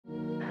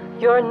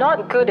You're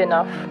not good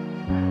enough.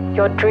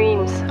 Your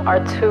dreams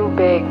are too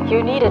big.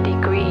 You need a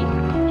degree.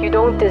 You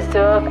don't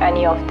deserve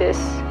any of this.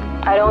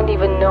 I don't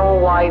even know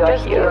why you're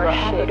here.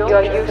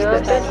 You're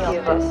useless, any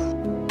of this.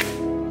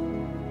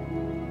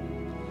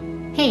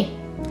 Hey,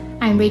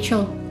 I'm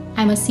Rachel.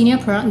 I'm a senior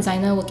product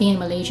designer working in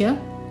Malaysia,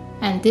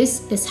 and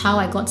this is how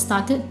I got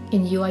started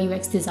in UI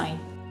UX design.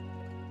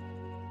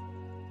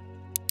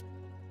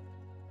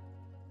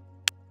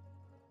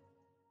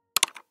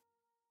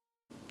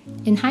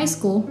 In high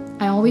school,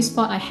 I always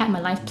thought I had my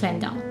life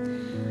planned out.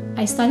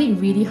 I studied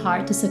really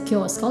hard to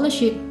secure a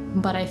scholarship,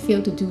 but I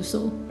failed to do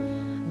so.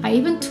 I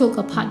even took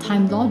a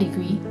part-time law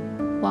degree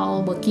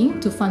while working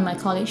to fund my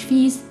college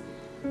fees,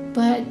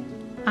 but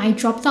I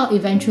dropped out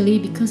eventually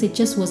because it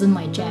just wasn't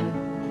my jam.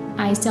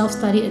 I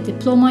self-studied a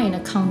diploma in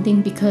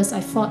accounting because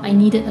I thought I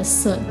needed a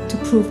cert to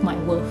prove my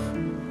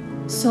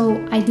worth.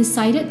 So I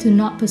decided to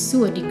not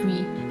pursue a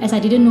degree as I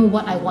didn't know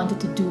what I wanted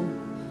to do.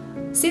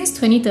 Since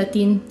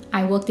 2013,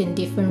 I worked in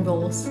different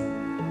roles.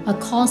 A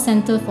call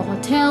center for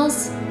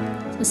hotels,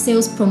 a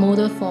sales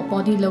promoter for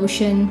body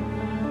lotion,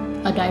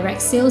 a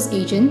direct sales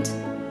agent,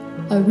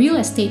 a real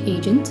estate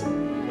agent,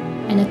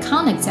 an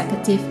account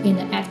executive in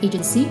an ad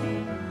agency,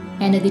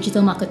 and a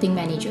digital marketing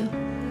manager.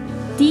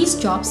 These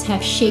jobs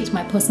have shaped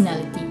my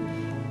personality.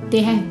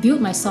 They have built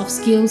my soft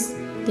skills,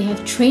 they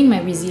have trained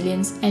my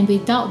resilience, and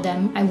without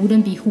them, I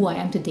wouldn't be who I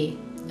am today.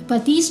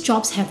 But these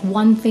jobs have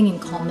one thing in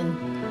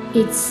common.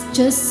 It's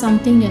just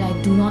something that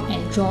I do not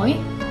enjoy,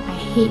 I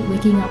hate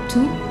waking up to,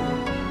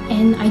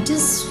 and I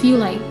just feel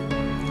like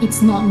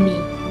it's not me.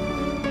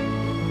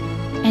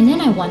 And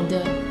then I wonder,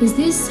 is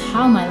this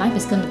how my life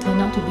is going to turn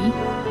out to be?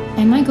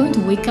 Am I going to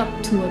wake up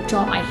to a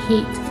job I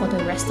hate for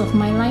the rest of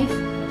my life?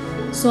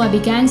 So I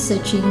began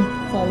searching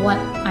for what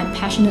I'm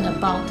passionate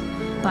about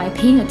by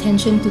paying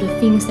attention to the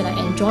things that I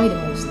enjoy the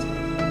most.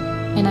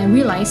 And I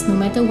realized no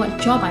matter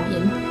what job I'm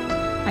in,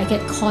 I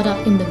get caught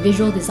up in the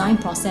visual design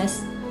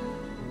process.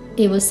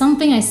 It was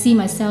something I see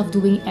myself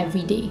doing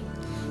every day.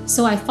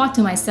 So I thought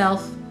to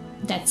myself,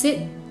 that's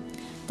it.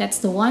 That's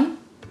the one.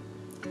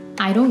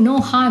 I don't know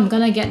how I'm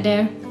gonna get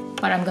there,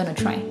 but I'm gonna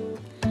try.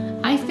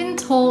 I've been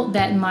told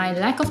that my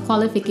lack of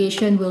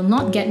qualification will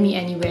not get me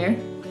anywhere.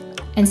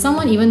 And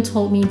someone even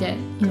told me that,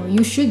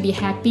 you should be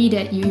happy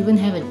that you even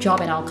have a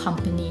job at our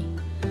company.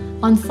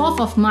 On 4th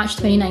of March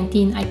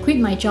 2019, I quit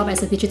my job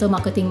as a digital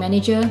marketing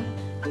manager,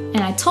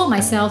 and I told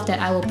myself that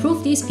I will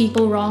prove these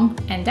people wrong,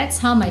 and that's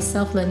how my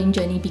self-learning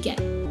journey began.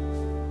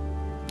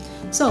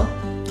 So,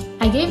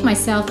 I gave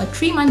myself a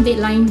 3-month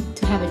deadline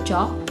to have a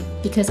job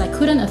because I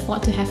couldn't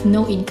afford to have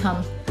no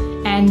income,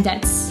 and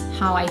that's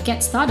how I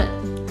get started.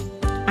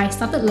 I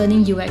started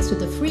learning UX with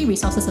the free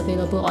resources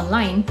available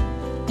online,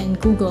 and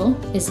Google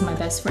is my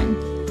best friend.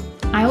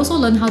 I also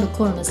learned how to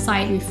code on the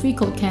side with Free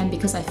Code Camp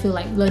because I feel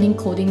like learning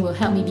coding will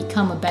help me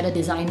become a better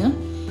designer,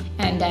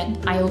 and that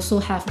I also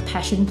have a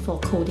passion for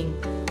coding.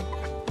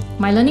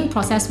 My learning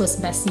process was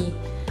messy.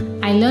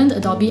 I learned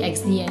Adobe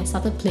XD and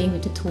started playing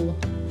with the tool.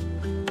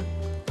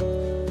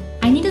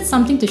 I needed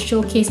something to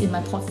showcase in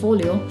my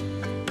portfolio,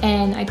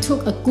 and I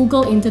took a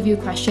Google interview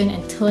question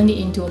and turned it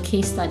into a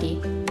case study.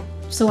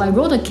 So I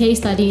wrote a case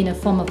study in the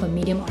form of a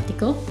Medium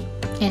article,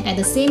 and at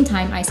the same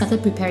time, I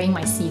started preparing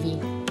my CV.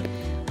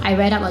 I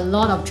read up a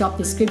lot of job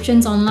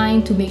descriptions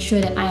online to make sure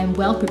that I am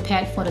well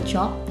prepared for the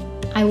job.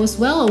 I was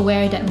well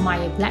aware that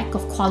my lack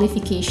of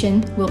qualification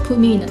will put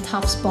me in a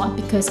tough spot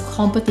because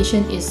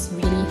competition is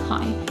really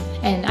high,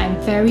 and I'm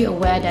very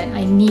aware that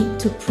I need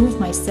to prove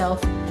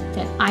myself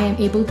that I am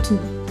able to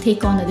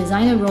take on a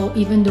designer role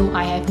even though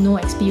I have no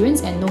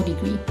experience and no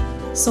degree.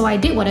 So I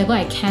did whatever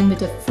I can with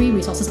the free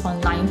resources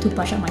online to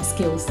brush up my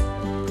skills.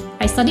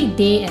 I studied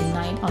day and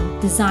night on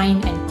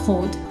design and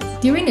code.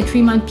 During the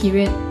 3-month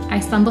period, I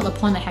stumbled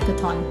upon a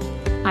hackathon.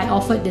 I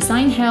offered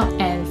design help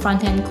and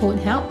front-end code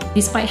help,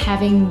 despite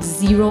having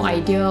zero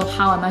idea of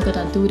how am I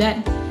gonna do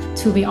that.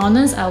 To be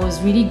honest, I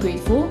was really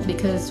grateful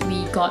because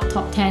we got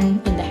top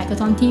 10 in the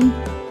hackathon team.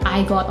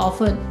 I got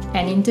offered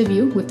an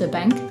interview with the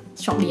bank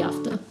shortly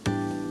after.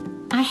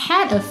 I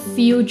had a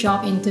few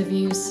job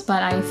interviews,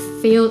 but I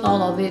failed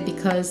all of it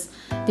because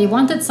they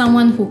wanted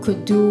someone who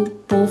could do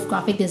both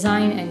graphic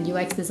design and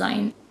UX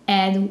design.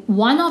 And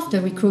one of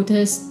the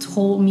recruiters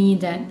told me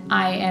that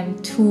I am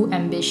too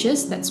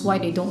ambitious, that's why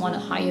they don't want to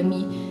hire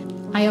me.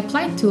 I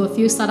applied to a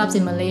few startups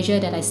in Malaysia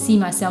that I see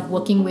myself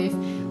working with,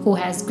 who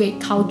has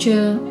great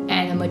culture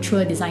and a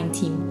mature design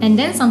team. And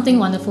then something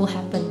wonderful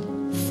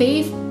happened.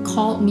 Faith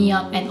called me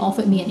up and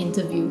offered me an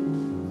interview.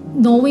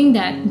 Knowing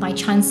that my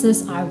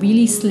chances are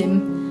really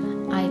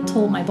slim, I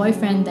told my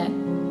boyfriend that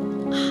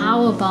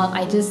how about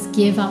I just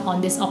give up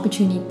on this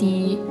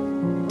opportunity,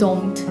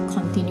 don't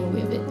continue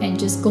with it, and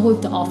just go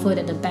with the offer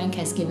that the bank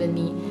has given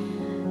me.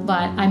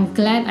 But I'm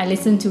glad I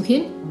listened to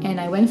him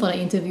and I went for the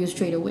interview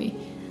straight away.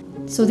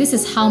 So this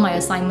is how my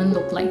assignment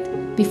looked like.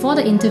 Before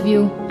the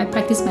interview, I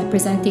practiced my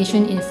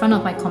presentation in front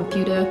of my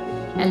computer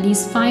at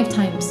least 5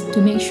 times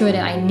to make sure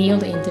that I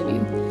nailed the interview.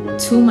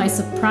 To my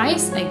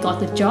surprise, I got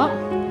the job,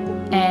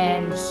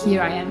 and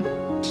here I am.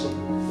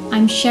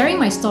 I'm sharing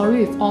my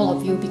story with all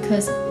of you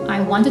because I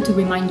wanted to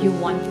remind you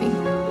one thing.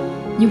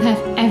 You have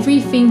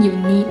everything you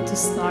need to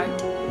start.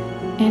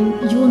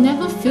 And you will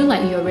never feel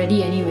like you're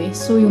ready anyway,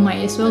 so you might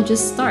as well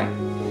just start.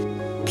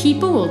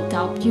 People will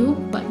doubt you,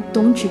 but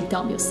don't you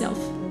doubt yourself.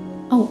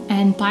 Oh,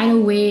 and by the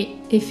way,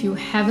 if you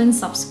haven't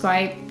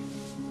subscribed,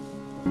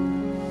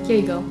 here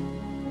you go.